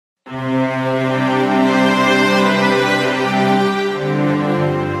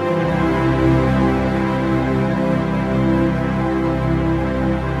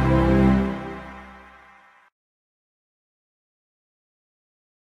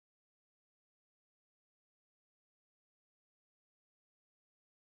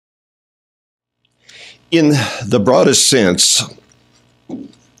In the broadest sense,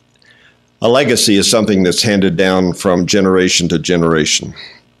 a legacy is something that's handed down from generation to generation.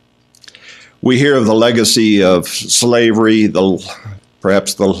 We hear of the legacy of slavery,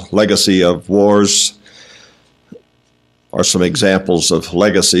 perhaps the legacy of wars, are some examples of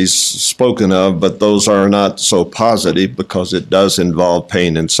legacies spoken of, but those are not so positive because it does involve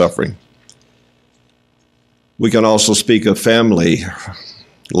pain and suffering. We can also speak of family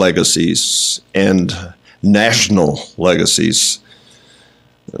legacies and national legacies.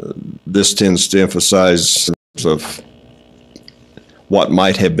 This tends to emphasize of what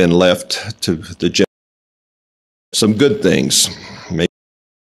might have been left to the generation. Some good things, maybe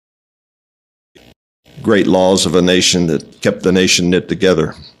great laws of a nation that kept the nation knit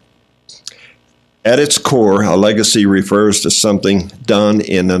together. At its core, a legacy refers to something done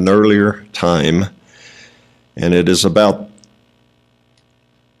in an earlier time, and it is about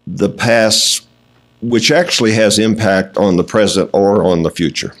the past, which actually has impact on the present or on the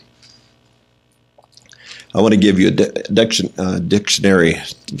future. I want to give you a dictionary,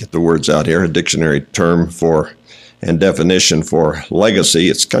 get the words out here, a dictionary term for and definition for legacy.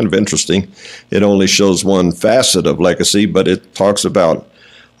 It's kind of interesting. It only shows one facet of legacy, but it talks about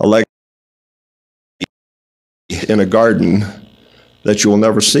a legacy in a garden that you will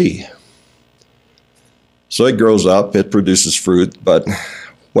never see. So it grows up, it produces fruit, but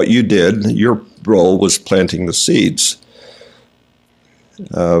what you did, your role was planting the seeds.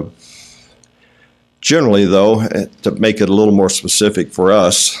 Generally, though, to make it a little more specific for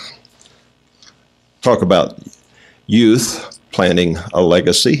us, talk about youth planting a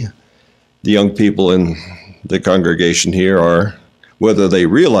legacy. The young people in the congregation here are, whether they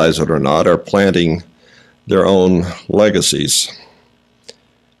realize it or not, are planting their own legacies.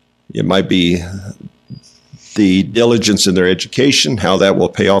 It might be the diligence in their education, how that will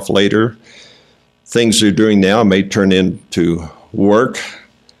pay off later. Things they're doing now may turn into work.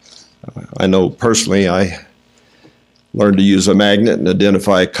 I know personally I learned to use a magnet and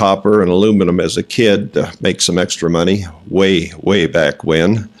identify copper and aluminum as a kid to make some extra money way, way back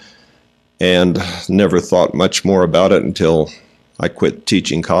when, and never thought much more about it until I quit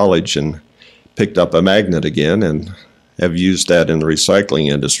teaching college and picked up a magnet again and have used that in the recycling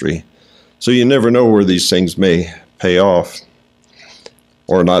industry. So you never know where these things may pay off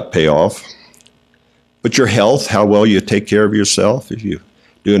or not pay off. But your health, how well you take care of yourself, if you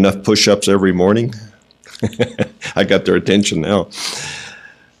do enough push-ups every morning, I got their attention now,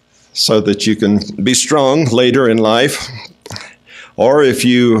 so that you can be strong later in life. Or if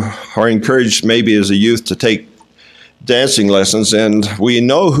you are encouraged maybe as a youth to take dancing lessons, and we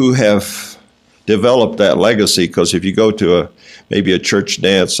know who have developed that legacy, because if you go to maybe a church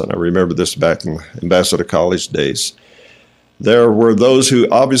dance, and I remember this back in Ambassador College days, there were those who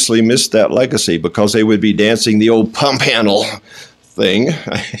obviously missed that legacy because they would be dancing the old pump handle thing.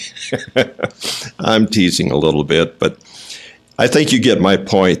 I'm teasing a little bit, but I think you get my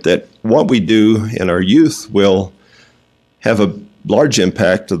point that what we do in our youth will have a large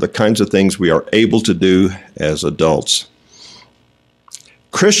impact of the kinds of things we are able to do as adults.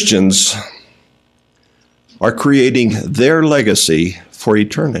 Christians are creating their legacy for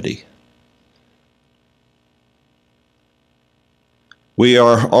eternity. We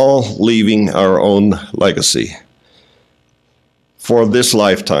are all leaving our own legacy for this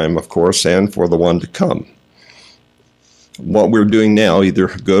lifetime, of course, and for the one to come. What we're doing now, either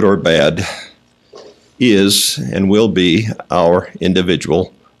good or bad, is and will be our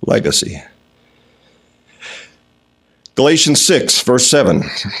individual legacy. Galatians 6, verse 7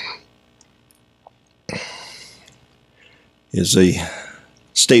 is a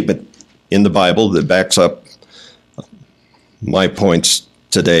statement in the Bible that backs up my points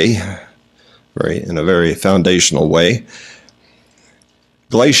today in a very foundational way.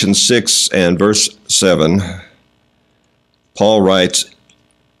 Galatians 6 and verse 7, Paul writes,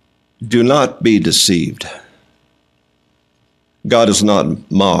 "Do not be deceived. God is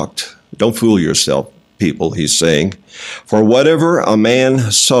not mocked. Don't fool yourself, people," he's saying. "For whatever a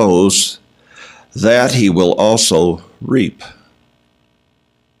man sows, that he will also reap."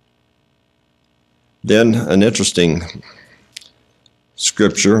 Then an interesting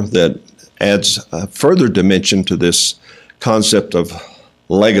scripture that adds a further dimension to this concept of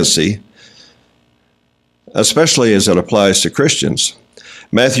legacy, especially as it applies to Christians.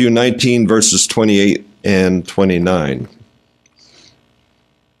 Matthew 19, verses 28 and 29.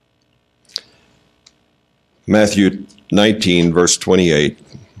 Matthew 19, verse 28.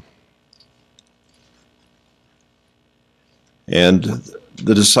 And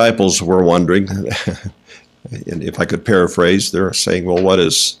the disciples were wondering, and if I could paraphrase, they're saying, well, what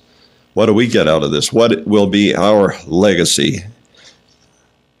is What do we get out of this? What will be our legacy?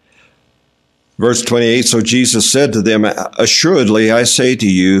 Verse 28, so Jesus said to them, assuredly I say to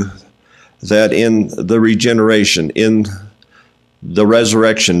you that in the regeneration, in the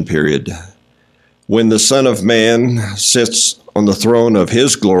resurrection period, when the Son of Man sits on the throne of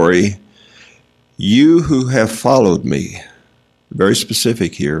his glory, you who have followed me, very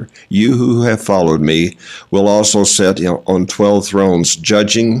specific here, you who have followed me will also sit on 12 thrones,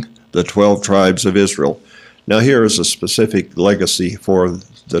 judging the 12 tribes of Israel. Now here is a specific legacy for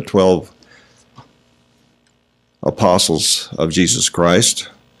the 12 apostles of Jesus Christ.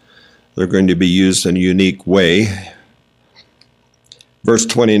 They're going to be used in a unique way. Verse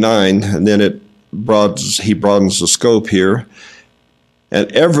 29, and then he broadens the scope here. And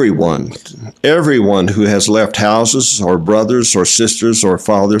everyone who has left houses or brothers or sisters or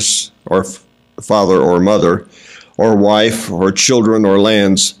fathers or father or mother or wife or children or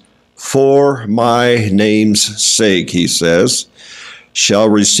lands for my name's sake, he says, shall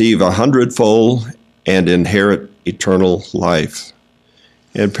receive 100-fold and inherit eternal life.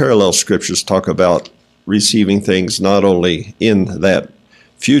 And parallel scriptures talk about receiving things not only in that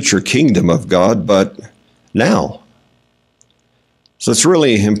future kingdom of God, but now. So it's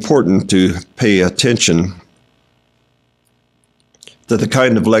really important to pay attention to the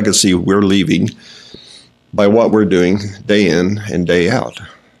kind of legacy we're leaving by what we're doing day in and day out.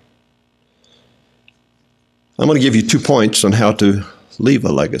 I'm going to give you 2 points on how to leave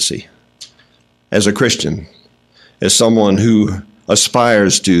a legacy as a Christian, as someone who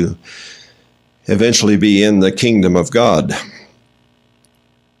aspires to eventually be in the kingdom of God.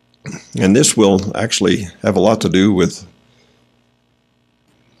 And this will actually have a lot to do with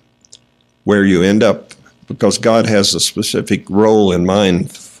where you end up, because God has a specific role in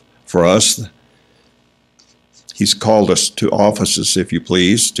mind for us. He's called us to offices, if you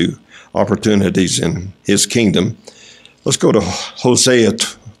please, to opportunities in his kingdom. Let's go to Hosea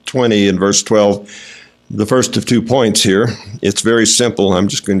 20 and verse 12. The first of 2 points here. It's very simple. I'm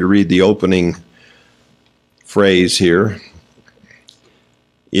just going to read the opening phrase here.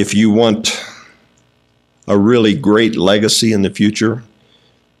 If you want a really great legacy in the future,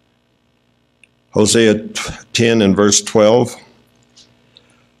 Hosea 10 and verse 12,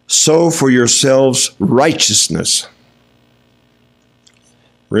 sow for yourselves righteousness.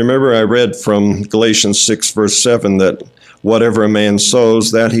 Remember, I read from Galatians 6 verse 7 that whatever a man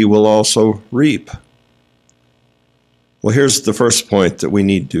sows, that he will also reap. Well, here's the first point that we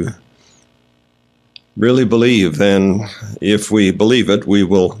need to really believe, and if we believe it, we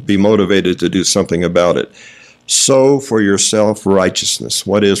will be motivated to do something about it. Sow for yourself righteousness.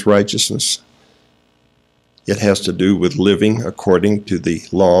 What is righteousness? It has to do with living according to the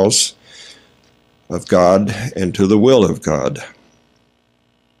laws of God and to the will of God.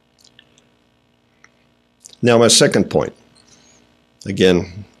 Now, my second point,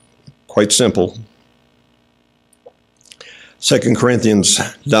 again, quite simple. 2 Corinthians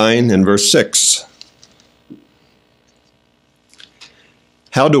 9 and verse 6.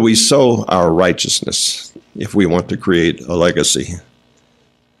 How do we sow our righteousness if we want to create a legacy?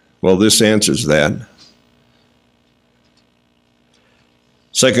 Well, this answers that.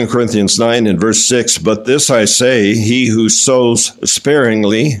 2 Corinthians 9 and verse 6, but this I say, he who sows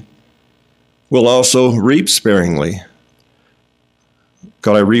sparingly will also reap sparingly.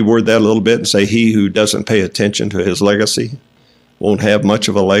 Could I reword that a little bit and say, he who doesn't pay attention to his legacy won't have much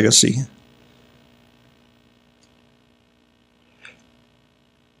of a legacy?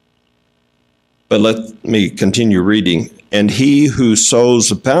 But let me continue reading. And he who sows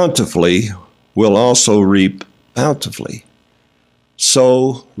bountifully will also reap bountifully.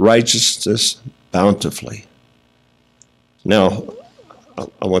 Sow righteousness bountifully. Now,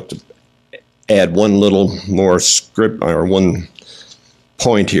 I want to add one little more script, or one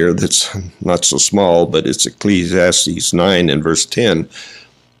point here that's not so small, but it's Ecclesiastes 9 and verse 10.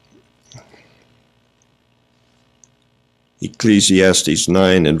 Ecclesiastes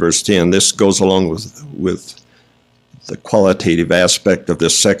 9 and verse 10. This goes along with the qualitative aspect of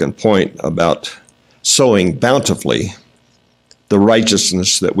this second point about sowing bountifully the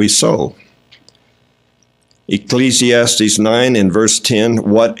righteousness that we sow. Ecclesiastes 9 and verse 10,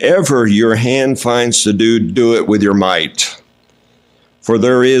 whatever your hand finds to do, do it with your might. For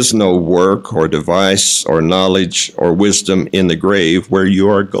there is no work or device or knowledge or wisdom in the grave where you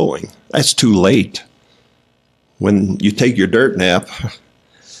are going. That's too late. When you take your dirt nap,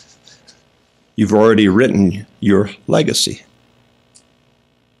 you've already written your legacy.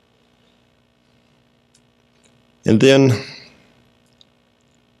 And then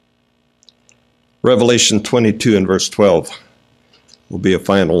Revelation 22 and verse 12 will be a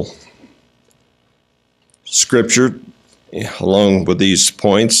final scripture along with these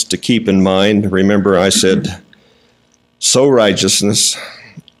points to keep in mind. Remember, I said, sow righteousness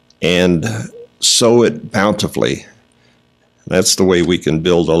and sow it bountifully. That's the way we can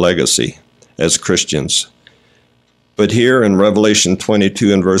build a legacy as Christians. But here in Revelation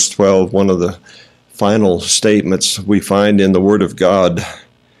 22 and verse 12, one of the final statements we find in the Word of God,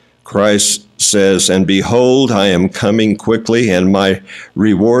 Christ says, "And behold, I am coming quickly, and my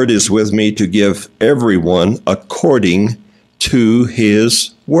reward is with me to give everyone according to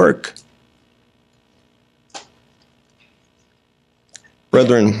his work."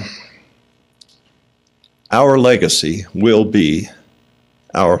 Brethren, our legacy will be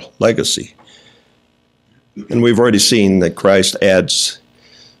our legacy. And we've already seen that Christ adds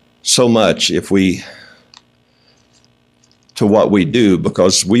so much to what we do,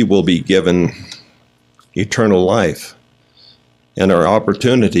 because we will be given eternal life. And our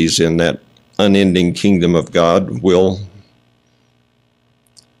opportunities in that unending kingdom of God will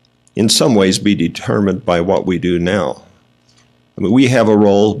in some ways be determined by what we do now. I mean, we have a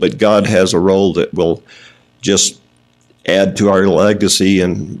role, but God has a role that will just add to our legacy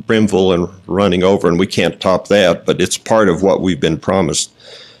and brimful and running over, and we can't top that, but it's part of what we've been promised.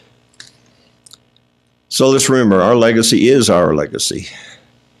 So let's remember, our legacy is our legacy,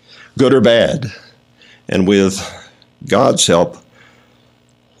 good or bad. And with God's help,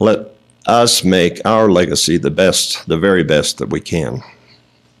 let us make our legacy the best, the very best that we can.